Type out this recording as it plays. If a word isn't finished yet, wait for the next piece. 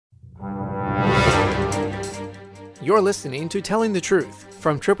You're listening to Telling the Truth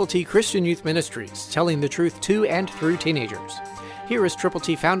from Triple T Christian Youth Ministries, telling the truth to and through teenagers. Here is Triple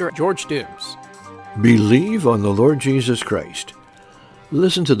T founder George Dooms. Believe on the Lord Jesus Christ.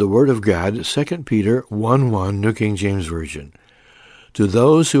 Listen to the Word of God, 2 Peter 1:1, New King James Version. To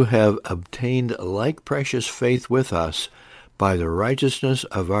those who have obtained like precious faith with us by the righteousness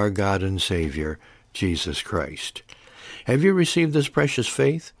of our God and Savior, Jesus Christ. Have you received this precious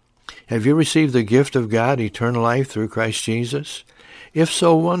faith? Have you received the gift of God, eternal life through Christ Jesus? If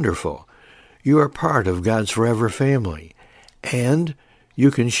so, wonderful. You are part of God's forever family, and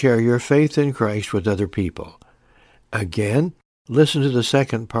you can share your faith in Christ with other people. Again, listen to the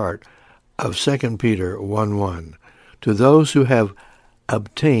second part of 2 Peter 1:1. To those who have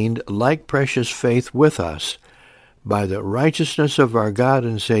obtained like precious faith with us by the righteousness of our God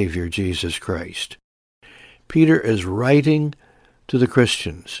and Savior, Jesus Christ. Peter is writing to the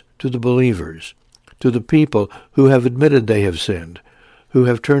Christians, to the believers, to the people who have admitted they have sinned, who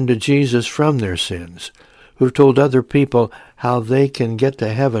have turned to Jesus from their sins, who have told other people how they can get to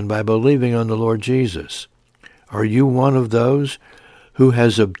heaven by believing on the Lord Jesus. Are you one of those who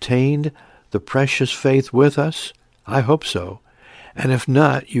has obtained the precious faith with us? I hope so. And if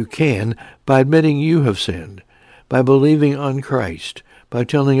not, you can by admitting you have sinned, by believing on Christ, by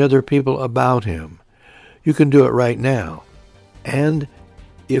telling other people about Him. You can do it right now. And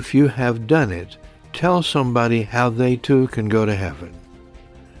if you have done it, tell somebody how they too can go to heaven.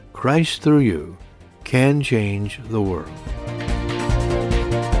 Christ through you can change the world.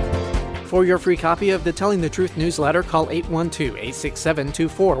 For your free copy of the Telling the Truth newsletter, call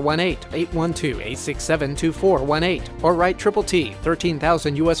 812-867-2418, 812-867-2418, or write Triple T,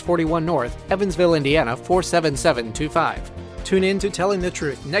 13,000 U.S. 41 North, Evansville, Indiana, 47725. Tune in to Telling the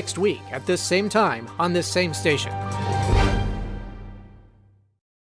Truth next week at this same time on this same station.